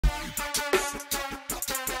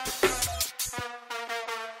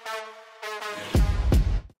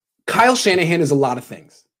Kyle Shanahan is a lot of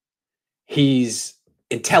things. He's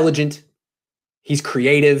intelligent. He's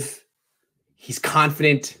creative. He's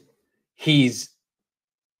confident. He's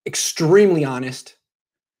extremely honest,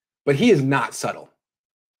 but he is not subtle.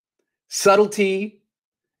 Subtlety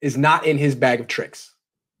is not in his bag of tricks.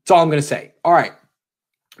 That's all I'm going to say. All right,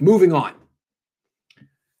 moving on.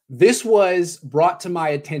 This was brought to my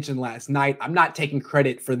attention last night. I'm not taking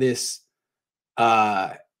credit for this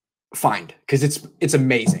find because it's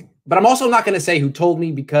amazing. But I'm also not going to say who told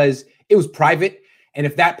me because it was private. And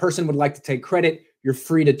if that person would like to take credit, you're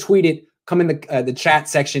free to tweet it, come in the chat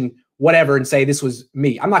section, whatever, and say this was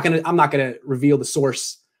me. I'm not gonna reveal the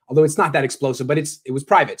source, although it's not that explosive, but it was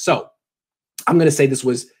private. So I'm gonna say this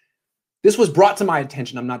was brought to my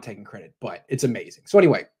attention. I'm not taking credit, but it's amazing. So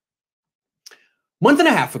anyway, month and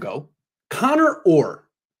a half ago, Connor Orr,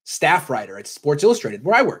 staff writer at Sports Illustrated,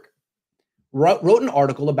 where I work, wrote an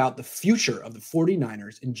article about the future of the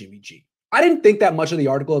 49ers and Jimmy G. I didn't think that much of the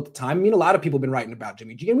article at the time. I mean, a lot of people have been writing about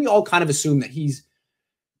Jimmy G, and we all kind of assume that he's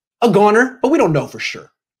a goner, but we don't know for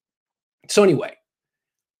sure. So anyway,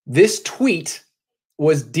 this tweet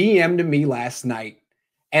was DM'd to me last night,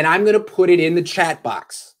 and I'm going to put it in the chat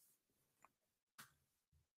box.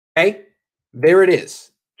 Okay, there it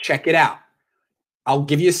is. Check it out. I'll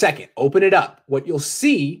give you a second. Open it up. What you'll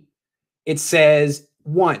see, it says,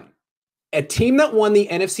 1, a team that won the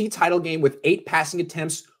NFC title game with 8 passing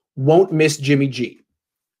attempts won't miss Jimmy G.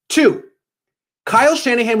 2, Kyle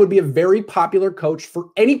Shanahan would be a very popular coach for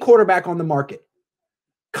any quarterback on the market.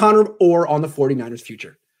 Connor Orr on the 49ers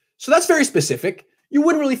future. So that's very specific. You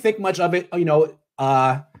wouldn't really think much of it. You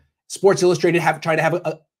know, Sports Illustrated trying to have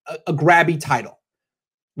a grabby title,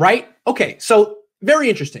 right? Okay, so very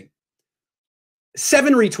interesting.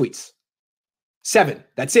 7 retweets. 7.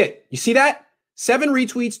 That's it. You see that? 7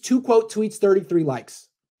 retweets, 2 quote tweets, 33 likes.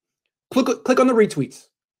 Click on the retweets.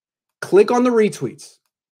 Click on the retweets.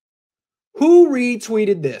 Who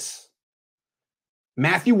retweeted this?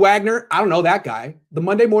 Matthew Wagner, I don't know that guy. The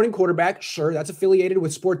Monday Morning Quarterback, sure, that's affiliated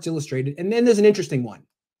with Sports Illustrated. And then there's an interesting one.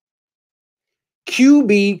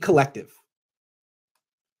 QB Collective.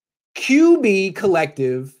 QB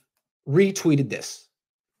Collective retweeted this.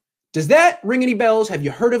 Does that ring any bells? Have you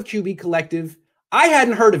heard of QB Collective? I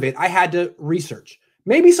hadn't heard of it. I had to research.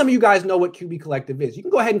 Maybe some of you guys know what QB Collective is. You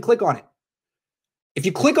can go ahead and click on it. If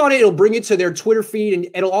you click on it, it'll bring you to their Twitter feed, and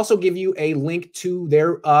it'll also give you a link to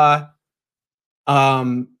their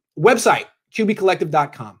website,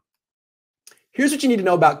 qbcollective.com. Here's what you need to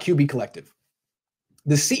know about QB Collective.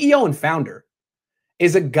 The CEO and founder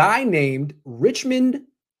is a guy named Richmond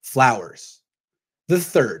Flowers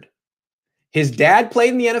III. His dad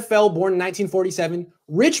played in the NFL, born in 1947.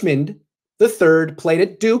 Richmond III played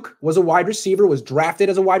at Duke, was a wide receiver, was drafted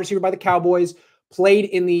as a wide receiver by the Cowboys, played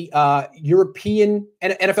in the European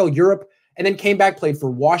NFL Europe, and then came back, played for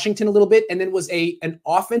Washington a little bit, and then was an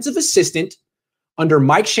offensive assistant under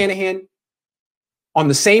Mike Shanahan on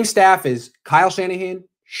the same staff as Kyle Shanahan,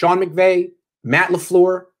 Sean McVay, Matt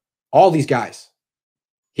LaFleur, all these guys.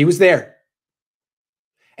 He was there.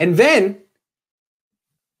 And then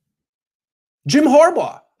Jim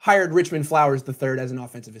Harbaugh hired Richmond Flowers III as an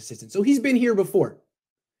offensive assistant. So he's been here before.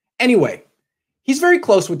 Anyway, he's very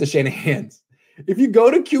close with the Shanahans. If you go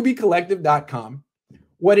to qbcollective.com,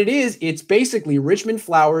 what it is, it's basically Richmond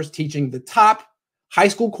Flowers teaching the top high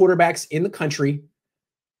school quarterbacks in the country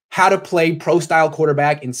how to play pro-style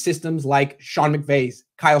quarterback in systems like Sean McVay's,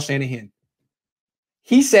 Kyle Shanahan.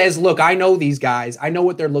 He says, look, I know these guys. I know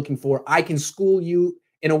what they're looking for. I can school you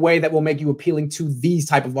in a way that will make you appealing to these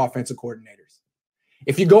type of offensive coordinators.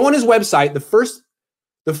 If you go on his website, the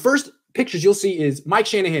first pictures you'll see is Mike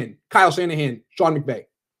Shanahan, Kyle Shanahan, Sean McVay.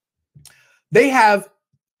 They have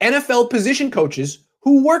NFL position coaches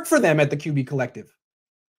who work for them at the QB Collective.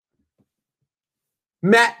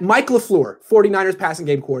 Mike LaFleur, 49ers passing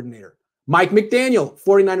game coordinator. Mike McDaniel,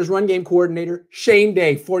 49ers run game coordinator. Shane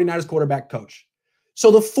Day, 49ers quarterback coach. So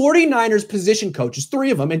the 49ers position coaches, 3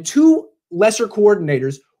 of them, and 2 lesser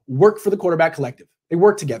coordinators work for the quarterback collective. They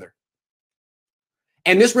work together.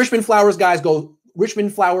 And this Richmond Flowers guy goes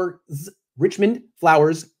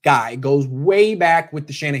way back with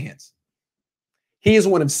the Shanahans. He is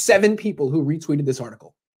one of 7 people who retweeted this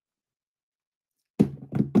article.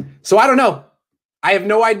 So I don't know. I have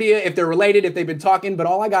no idea if they're related, if they've been talking, but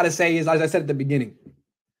all I got to say is, as I said at the beginning,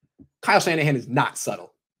 Kyle Shanahan is not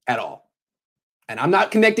subtle at all. And I'm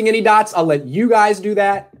not connecting any dots. I'll let you guys do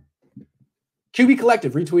that. QB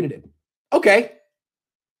Collective retweeted it. Okay.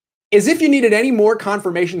 As if you needed any more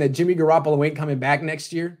confirmation that Jimmy Garoppolo ain't coming back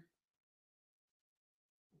next year.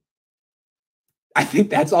 I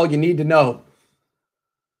think that's all you need to know.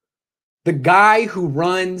 the guy who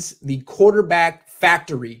runs the quarterback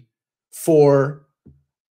factory for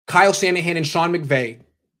Kyle Shanahan and Sean McVay,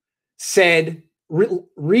 said,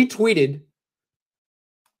 retweeted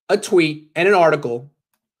a tweet and an article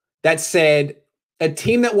that said a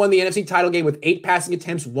team that won the NFC title game with 8 passing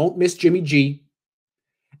attempts won't miss Jimmy G,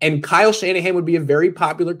 and Kyle Shanahan would be a very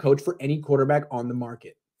popular coach for any quarterback on the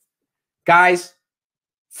market. Guys,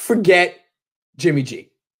 forget Jimmy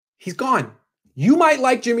G. He's gone. You might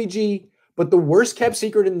like Jimmy G, but the worst kept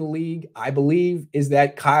secret in the league, I believe, is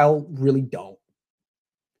that Kyle really don't.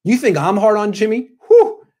 You think I'm hard on Jimmy?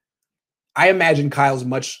 Whew. I imagine Kyle's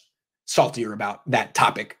much saltier about that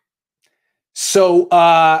topic. So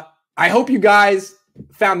I hope you guys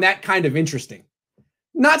found that kind of interesting.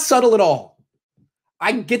 Not subtle at all.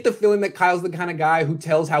 I get the feeling that Kyle's the kind of guy who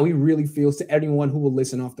tells how he really feels to anyone who will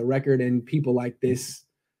listen off the record, and people like this,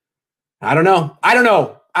 I don't know.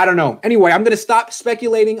 Anyway, I'm going to stop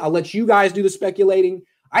speculating. I'll let you guys do the speculating.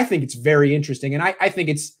 I think it's very interesting, and I think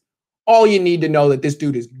it's all you need to know that this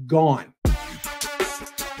dude is gone.